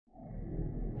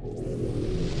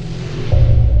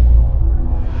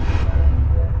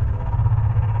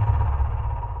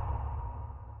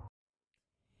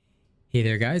Hey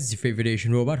there guys, it's your favorite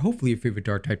Asian robot, hopefully your favorite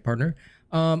DarkTide partner.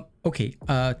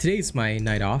 Today's my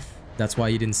night off. That's why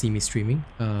you didn't see me streaming.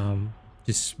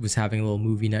 Just was having a little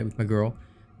movie night with my girl.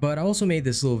 But I also made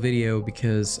this little video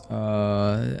because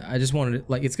I just wanted,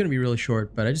 it's gonna be really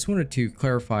short, but I just wanted to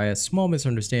clarify a small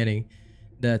misunderstanding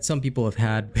that some people have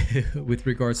had with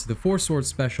regards to the Four Swords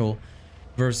special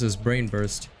versus Brain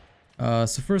Burst. So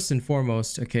first and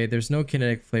foremost, okay, there's no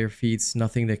kinetic flare feats,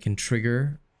 nothing that can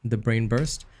trigger the Brain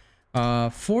Burst.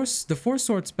 The Four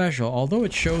Sword special, although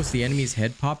it shows the enemy's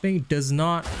head popping, does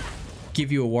not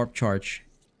give you a warp charge.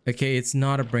 Okay, it's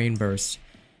not a brain burst.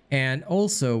 And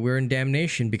also, we're in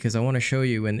damnation because I want to show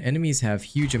you when enemies have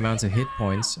huge amounts of hit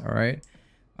points, alright?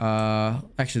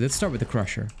 Actually, let's start with the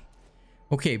Crusher.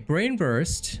 Okay, brain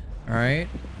burst, alright,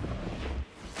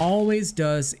 always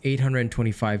does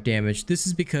 825 damage. This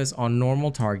is because on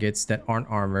normal targets that aren't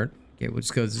armored, okay, we'll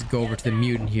just go over to the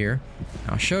mutant here.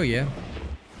 I'll show you.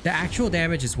 The actual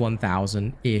damage is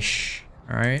 1,000-ish,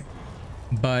 alright?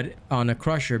 But on a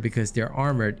Crusher, because they're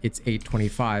armored, it's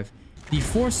 825. The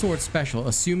Four Sword special,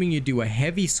 assuming you do a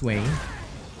heavy swing,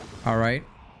 alright,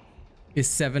 is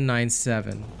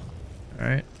 797,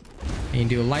 alright? And you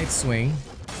do a light swing,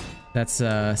 that's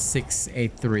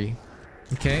 683,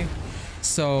 okay?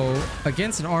 So,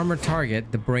 against an armored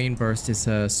target, the Brain Burst is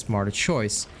a smarter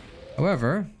choice.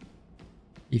 However,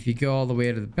 if you go all the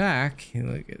way to the back,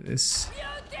 look at this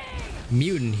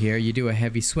mutant here, you do a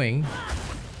heavy swing,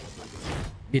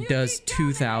 it does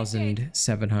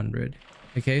 2,700.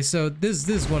 Okay, so this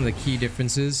is one of the key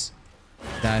differences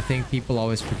that I think people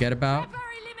always forget about.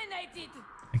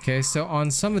 Okay, so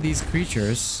on some of these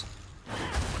creatures,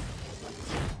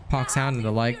 Poxhound and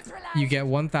the like, you get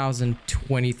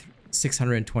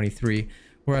 1,623,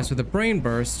 whereas with a Brain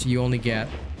Burst, you only get,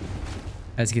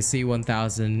 as you can see,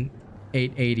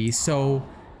 1,880. So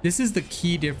this is the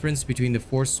key difference between the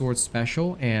Four Swords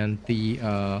special and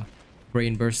the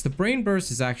Brain Burst. The Brain Burst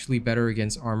is actually better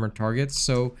against armored targets.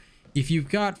 So if you've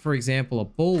got, for example, a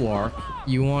Bulwark,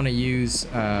 you want to use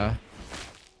the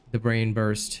Brain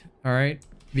Burst, all right?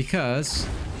 Because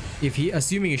if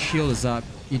assuming his shield is up,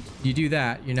 you do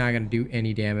that, you're not going to do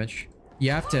any damage.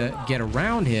 You have to get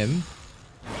around him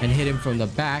and hit him from the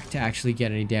back to actually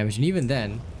get any damage. And even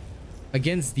then,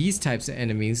 against these types of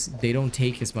enemies, they don't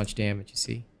take as much damage, you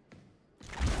see.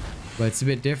 But it's a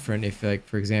bit different if, like,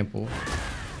 for example,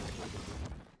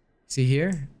 see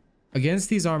here? Against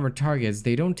these armored targets,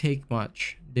 they don't take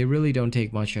much. They really don't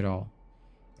take much at all.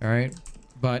 Alright?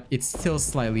 But it's still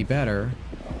slightly better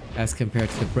as compared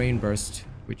to the Brain Burst,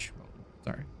 which,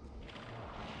 sorry.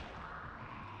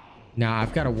 Now,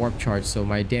 I've got a warp charge, so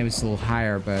my damage is a little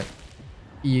higher, but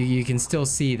you can still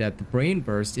see that the Brain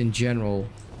Burst, in general,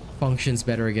 functions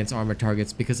better against armored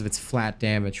targets because of its flat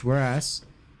damage, whereas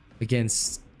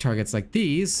against targets like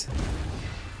these,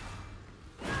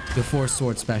 the Four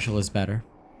Sword special is better.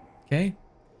 Okay,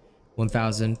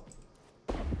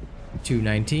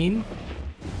 1,219,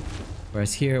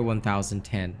 whereas here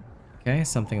 1,010. Okay,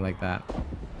 something like that.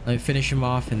 Let me finish him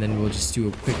off, and then we'll just do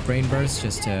a quick Brain Burst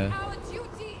just to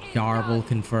garble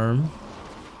confirm.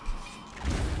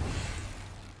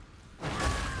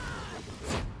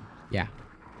 Yeah.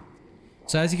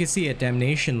 So as you can see at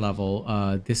damnation level,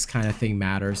 this kind of thing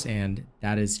matters, and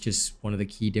that is just one of the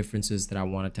key differences that I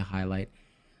wanted to highlight.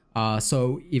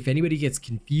 So if anybody gets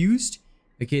confused,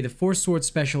 okay, the Four Sword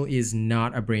special is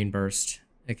not a Brain Burst.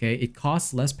 Okay, it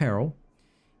costs less peril,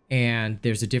 and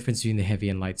there's a difference between the heavy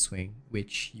and light swing,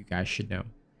 which you guys should know.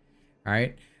 All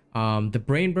right, the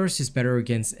Brain Burst is better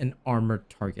against an armored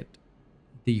target.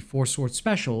 The Four Sword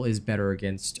special is better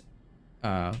against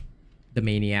the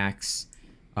maniacs,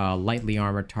 lightly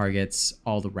armored targets,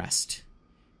 all the rest.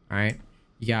 All right,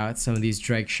 you got some of these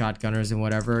Dreg shotgunners and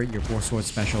whatever, your Four Sword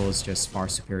special is just far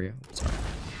superior. Sorry,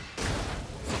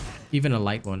 even a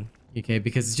light one, okay,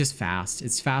 because it's just fast.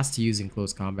 It's fast to use in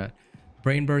close combat.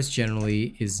 Brain Burst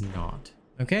generally is not.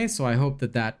 Okay, so I hope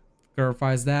that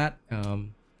clarifies that.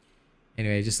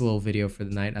 Anyway, just a little video for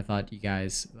the night. I thought you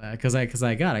guys, because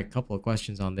I got a couple of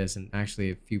questions on this, and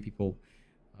actually a few people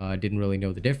didn't really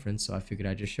know the difference, so I figured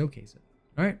I'd just showcase it.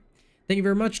 All right, thank you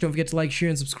very much. Don't forget to like, share,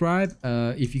 and subscribe.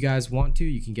 If you guys want to,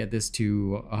 you can get this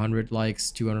to 100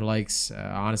 likes, 200 likes.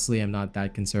 Honestly, I'm not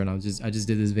that concerned. I just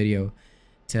did this video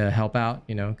to help out,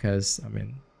 you know, because I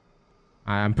mean,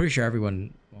 I'm pretty sure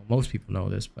everyone, well, most people know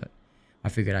this, but I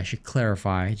figured I should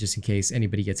clarify just in case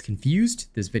anybody gets confused.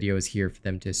 This video is here for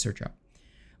them to search up.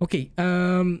 Okay,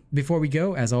 before we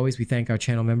go, as always, we thank our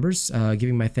channel members.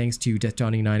 Giving my thanks to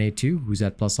DeathDawning982, who's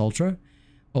at Plus Ultra.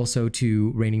 Also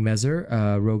to Reigning Mezer,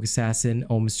 Rogue Assassin,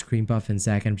 Mr. Cream Puff, and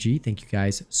Zach MG. Thank you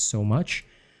guys so much.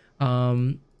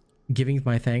 giving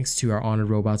my thanks to our honored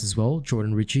robots as well: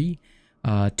 Jordan Ritchie,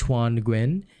 Tuan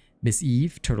Gwen, Miss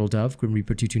Eve, Turtle Dove, Grim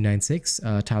Reaper 2296,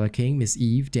 Tyler King, Miss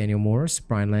Eve, Daniel Morris,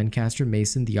 Brian Lancaster,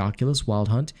 Mason, The Oculus, Wild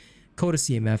Hunt, Coda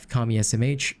CMF, Kami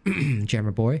SMH,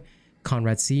 Jammer Boy,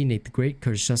 Conrad C, Nate the Great,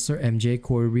 Curtis Schussler, MJ,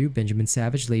 Corey Ryu, Benjamin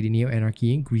Savage, Lady Neo,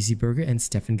 Anarchy Inc., Greasy Burger, and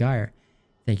Stefan Geyer.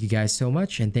 Thank you guys so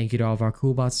much, and thank you to all of our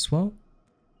cool bots as well.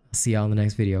 I'll see y'all in the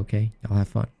next video, okay? Y'all have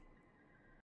fun.